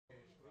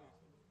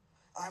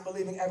I'm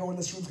believing everyone in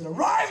this room is going to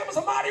rise up as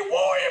a mighty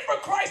warrior for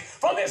Christ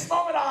from this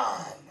moment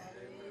on.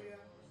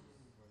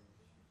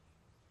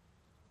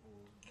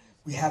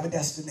 We have a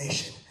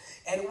destination,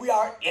 and we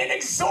are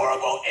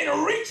inexorable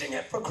in reaching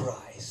it for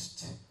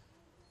Christ.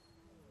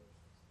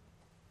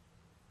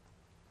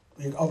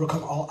 We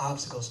overcome all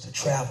obstacles to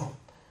travel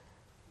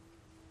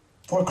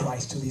for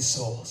Christ to these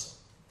souls.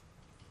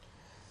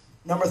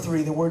 Number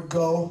 3, the word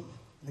go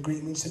in the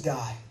Greek means to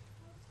die.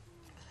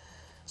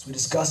 As we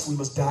discussed, we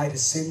must die to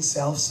sin,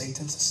 self,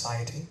 Satan,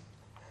 society.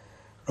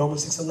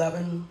 Romans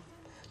 6:11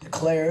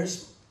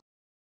 declares,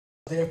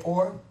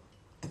 therefore,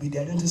 to be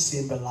dead unto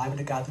sin, but alive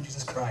unto God through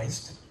Jesus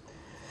Christ.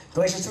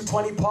 Galatians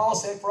 2:20, Paul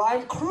said, for I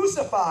am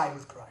crucified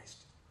with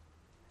Christ.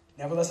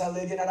 Nevertheless I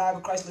live, yet not I,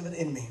 but Christ liveth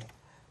in me.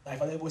 Life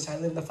I live, which I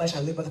live in the flesh, I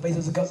live by the faith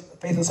of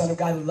the Son of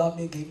God who loved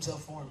me and gave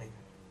himself for me.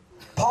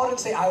 Paul didn't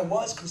say, I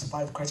was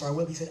crucified with Christ, or I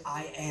will. He said,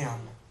 I am.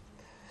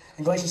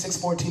 In Galatians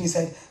 6:14, he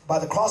said, by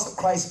the cross of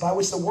Christ, by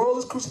which the world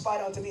is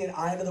crucified unto me, and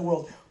I unto the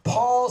world.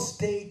 Paul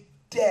stayed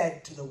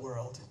dead to the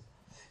world.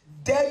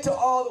 Dead to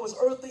all that was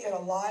earthly and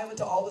alive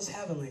unto all that's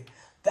heavenly.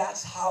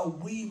 That's how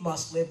we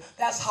must live.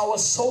 That's how a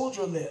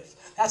soldier lives.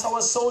 That's how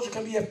a soldier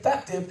can be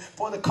effective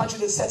for the country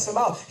that sets him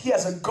out. He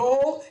has a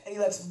goal, and he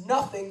lets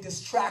nothing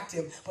distract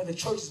him. But the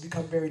church has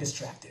become very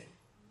distracted.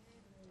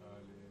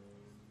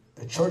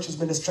 The church has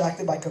been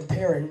distracted by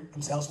comparing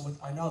themselves with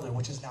another,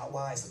 which is not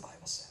wise, the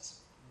Bible says.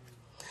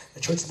 The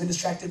church has been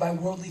distracted by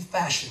worldly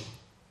fashion,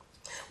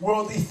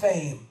 worldly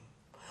fame,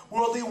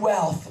 worldly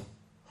wealth,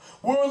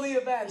 worldly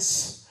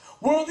events,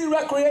 worldly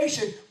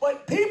recreation.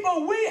 But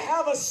people, we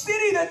have a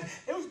city that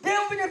whose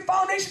building and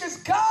foundation is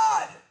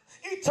God,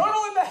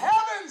 eternal in the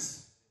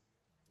heavens.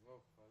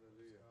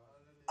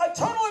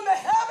 Eternal in the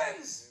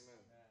heavens.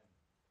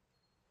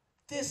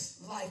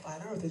 This life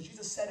on earth, as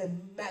Jesus said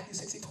in Matthew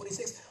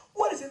 16:26,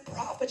 what does it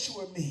profit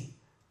you or me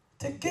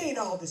to gain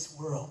all this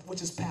world,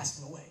 which is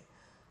passing away,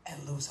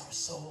 and lose our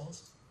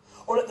souls?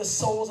 Or let the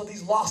souls of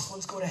these lost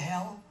ones go to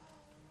hell?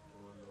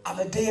 On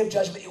the day of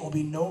judgment, it will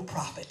be no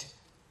profit.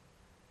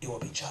 It will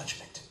be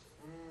judgment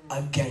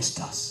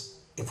against us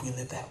if we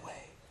live that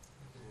way.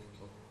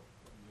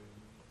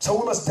 So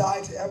we must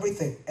die to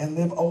everything and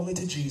live only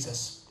to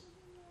Jesus.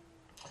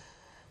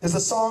 There's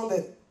a song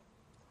that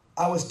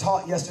I was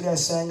taught yesterday. I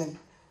sang in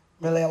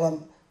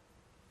Malayalam,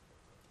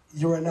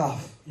 you're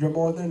enough. You're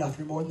more than enough.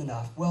 You're more than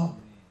enough. Well,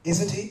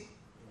 isn't he?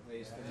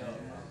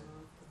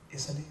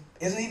 Isn't he?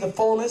 Isn't he the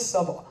fullness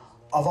of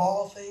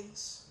all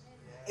things?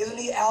 Isn't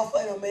he Alpha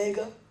and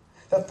Omega,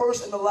 the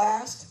first and the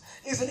last?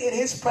 Isn't in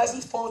his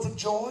presence fullness of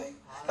joy?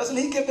 Doesn't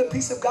he give the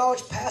peace of God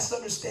which passes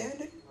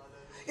understanding?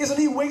 Isn't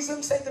he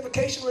wisdom,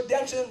 sanctification,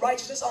 redemption, and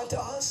righteousness unto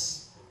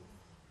us?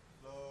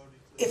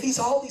 If he's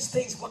all these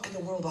things, what can the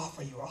world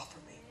offer you or offer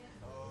me?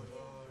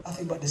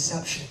 Nothing but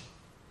deception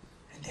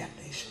and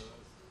damnation.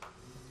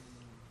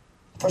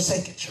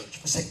 Forsake it, church.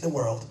 Forsake the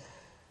world.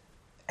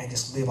 And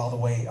just live all the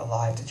way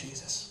alive to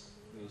Jesus.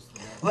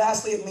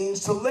 Lastly, it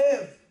means to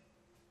live.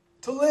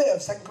 To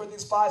live. 2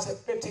 Corinthians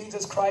 5:15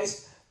 says,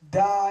 Christ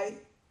died,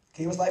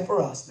 gave his life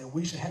for us, that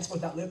we should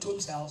henceforth not live to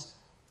ourselves,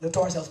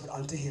 but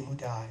unto him who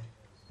died.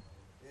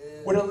 Yeah.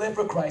 We're to live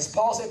for Christ.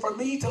 Paul said, for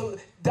me to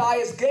die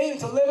is gain,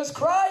 to live is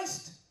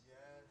Christ. Yes.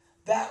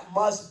 That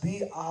must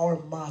be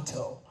our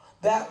motto.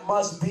 That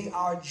must be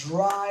our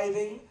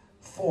driving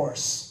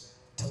force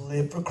to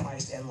live for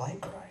Christ and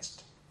like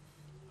Christ.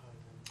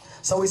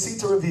 So we see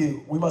to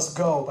review, we must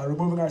go by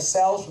removing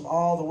ourselves from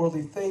all the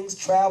worldly things,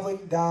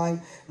 traveling, dying,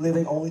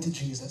 living only to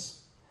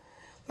Jesus.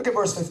 Look at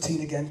verse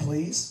 15 again,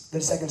 please. The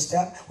second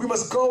step. We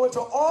must go into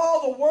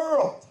all the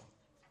world.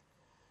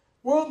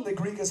 World in the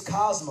Greek is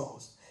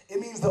cosmos. It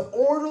means the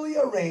orderly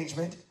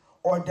arrangement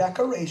or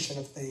decoration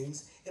of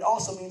things. It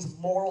also means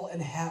moral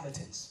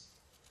inhabitants.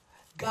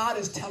 God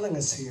is telling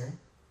us here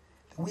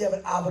that we have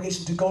an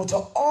obligation to go to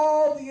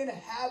all the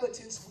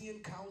inhabitants we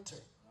encounter.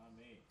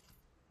 Amen.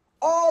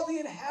 All the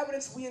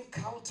inhabitants we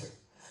encounter.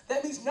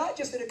 That means not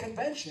just at a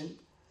convention,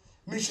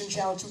 Mission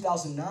Challenge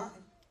 2009.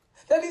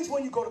 That means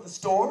when you go to the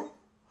store,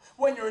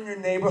 when you're in your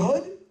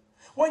neighborhood,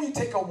 when you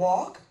take a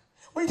walk,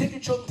 when you take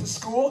your children to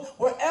school,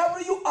 wherever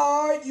you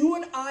are, you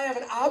and I have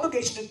an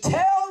obligation to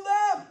tell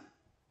them,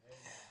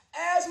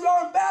 as we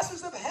are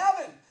ambassadors of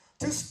heaven,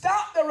 to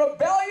stop their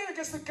rebellion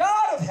against the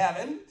God of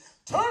heaven,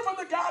 turn from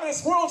the God of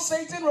this world,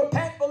 Satan,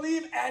 repent,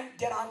 believe, and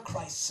get on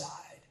Christ's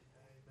side.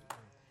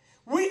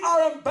 We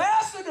are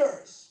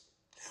ambassadors.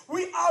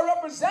 We are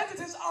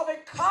representatives of a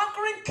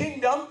conquering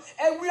kingdom,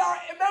 and we are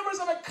members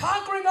of a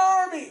conquering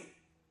army.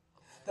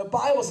 The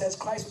Bible says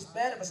Christ was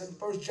manifested in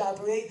 1 John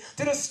 3:8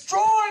 to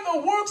destroy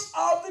the works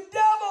of the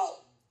devil.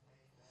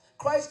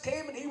 Christ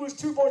came in Hebrews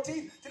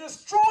 2:14 to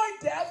destroy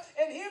death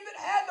and him that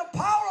had the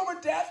power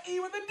over death,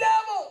 even the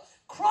devil.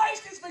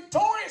 Christ is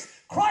victorious.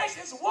 Christ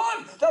is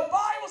won. The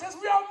Bible says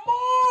we are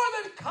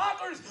more than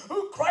conquerors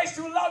through Christ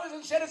who loved us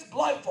and shed his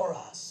blood for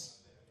us.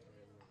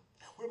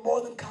 We're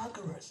more than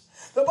conquerors.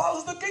 The Bible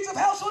says the gates of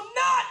hell shall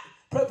not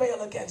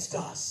prevail against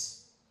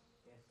us.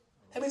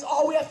 That means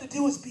all we have to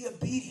do is be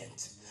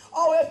obedient.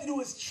 All we have to do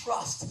is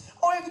trust.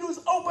 All we have to do is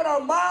open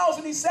our mouths.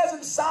 And he says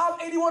in Psalm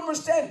 81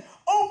 verse 10,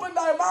 open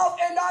thy mouth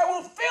and I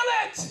will fill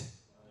it.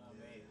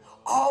 Amen.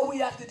 All we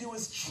have to do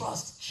is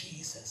trust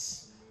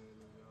Jesus,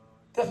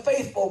 the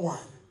faithful one,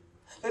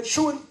 the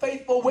true and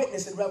faithful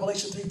witness in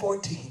Revelation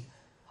 3:14.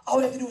 All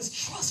we have to do is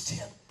trust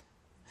him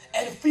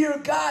and fear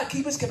God,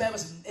 keep his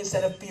commandments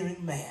instead of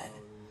fearing man.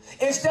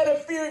 Instead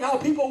of fearing how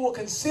people will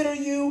consider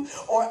you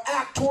or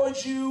act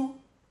towards you,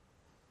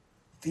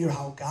 fear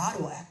how God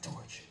will act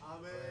towards you.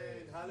 Amen.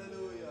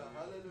 Hallelujah.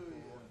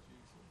 Hallelujah.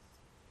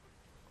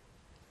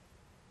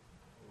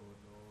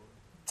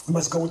 We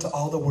must go into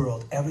all the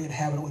world, every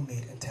inhabitant we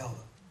meet, and tell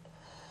them.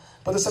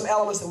 But there's some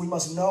elements that we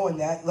must know in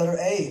that. Letter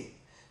A.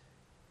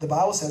 The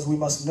Bible says we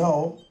must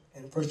know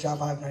in 1 John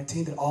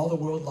 5:19 that all the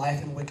world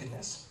lieth in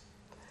wickedness.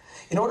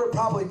 In order to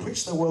properly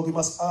preach to the world, we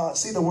must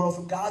see the world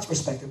from God's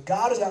perspective.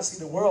 God does not see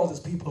the world as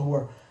people who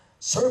are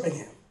serving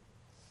him.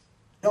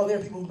 No, there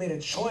are people who made a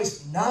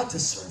choice not to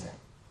serve him.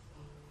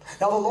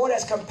 Now, the Lord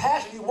has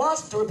compassion. He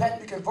wants them to repent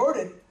and be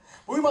converted.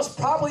 But we must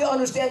properly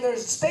understand their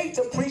state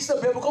to preach the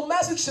biblical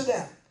message to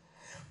them.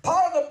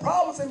 Part of the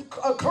problems that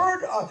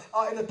occurred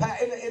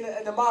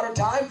in the modern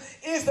time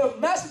is the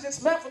message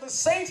that's meant for the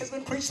saints has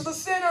been preached to the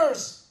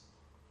sinners.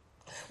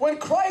 When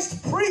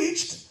Christ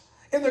preached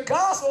in the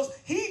Gospels,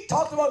 he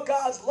talked about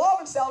God's love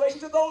and salvation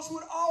to those who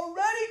had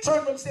already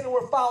turned from sin and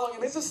were following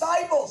him, his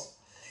disciples.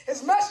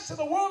 His message to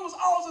the world was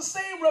always the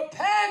same: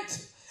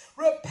 repent.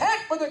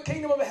 Repent, for the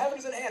kingdom of heaven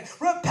is at hand.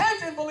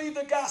 Repent and believe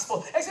the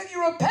gospel. Except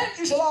you repent,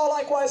 you shall all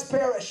likewise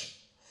perish.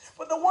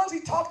 But the ones he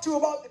talked to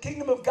about the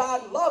kingdom of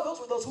God and love, those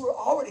were those who were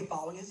already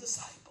following his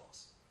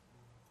disciples.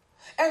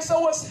 And so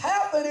what's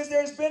happened is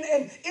there's been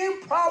an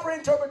improper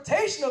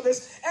interpretation of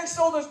this. And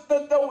so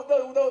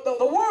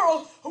the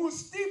world, who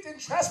is steeped in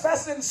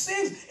trespasses and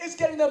sins, is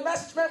getting the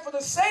message meant for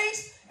the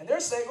saints. And they're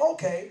saying,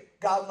 okay,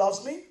 God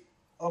loves me.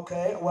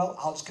 Okay, well,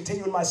 I'll just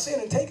continue in my sin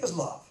and take his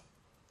love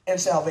and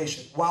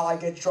salvation while I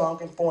get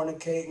drunk and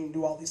fornicate and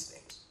do all these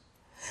things.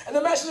 And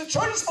the message the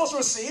church is supposed to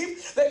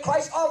receive, that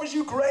Christ offers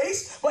you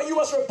grace, but you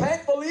must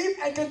repent, believe,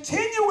 and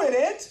continue in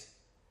it.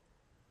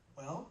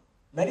 Well,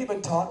 many have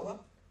been taught,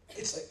 well,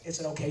 it's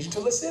an occasion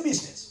to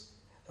lasciviousness,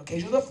 an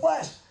occasion to the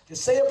flesh.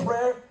 Just say a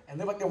prayer and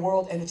live like the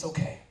world, and it's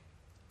okay.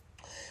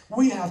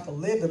 We have to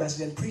live the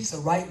message and preach the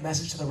right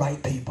message to the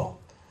right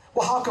people.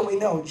 Well, how can we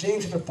know?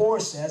 James chapter 4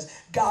 says,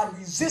 God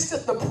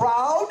resisteth the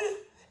proud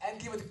and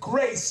giveth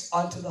grace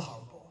unto the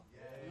humble.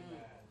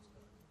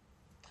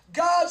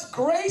 God's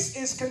grace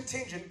is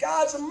contingent.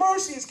 God's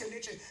mercy is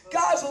contingent.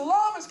 God's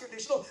love is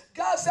conditional.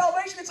 God's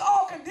salvation, it's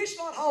all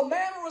conditional on how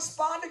man will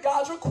respond to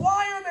God's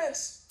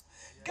requirements.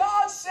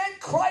 God sent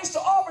Christ to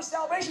offer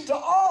salvation to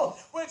all,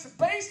 but it's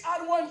based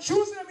on one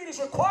choosing to meet his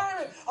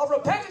requirement of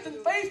repentance and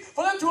faith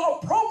for them to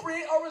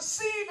appropriate or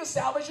receive the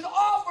salvation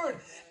offered.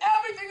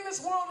 Everything in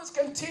this world is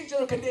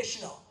contingent or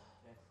conditional.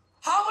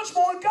 How much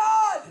more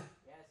God?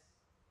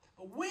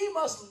 But we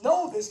must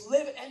know this,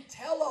 live it, and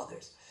tell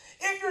others.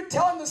 If you're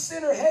telling the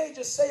sinner, hey,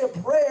 just say a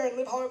prayer and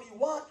live however you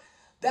want,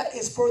 that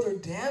is further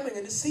damning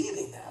and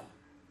deceiving them.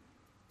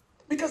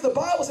 Because the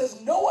Bible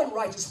says no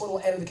unrighteous one will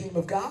enter the kingdom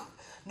of God.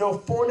 No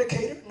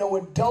fornicator, no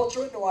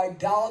adulterer, no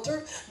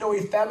idolater, no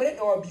effeminate,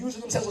 nor abuser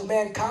themselves with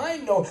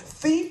mankind, no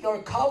thief,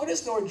 nor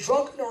covetous, nor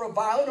drunk, nor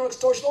reviler, nor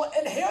extortioner will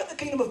inherit the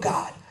kingdom of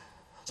God.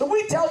 So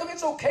we tell them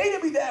it's okay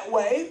to be that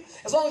way,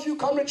 as long as you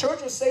come to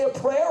church or say a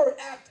prayer or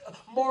act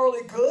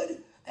morally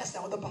good. That's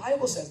not what the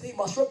Bible says. They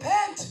must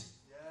repent.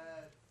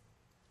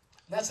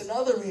 That's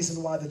another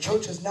reason why the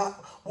church has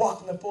not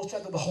walked in the full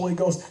strength of the Holy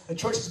Ghost. The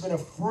church has been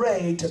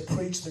afraid to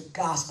preach the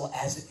gospel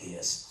as it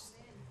is.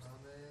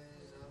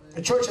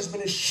 The church has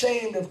been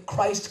ashamed of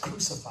Christ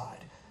crucified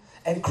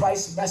and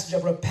Christ's message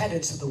of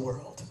repentance to the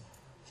world.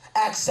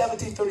 Acts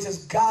 17:30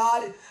 says,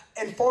 God,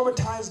 in former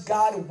times,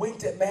 God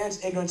winked at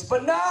man's ignorance,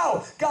 but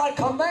now God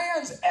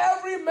commands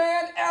every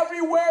man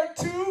everywhere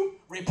to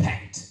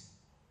repent.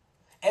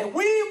 And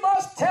we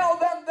must tell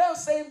them the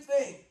same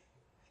thing.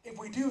 If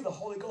we do, the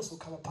Holy Ghost will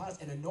come upon us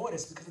and anoint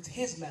us because it's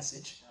his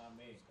message.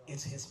 Amen.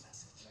 It's his message.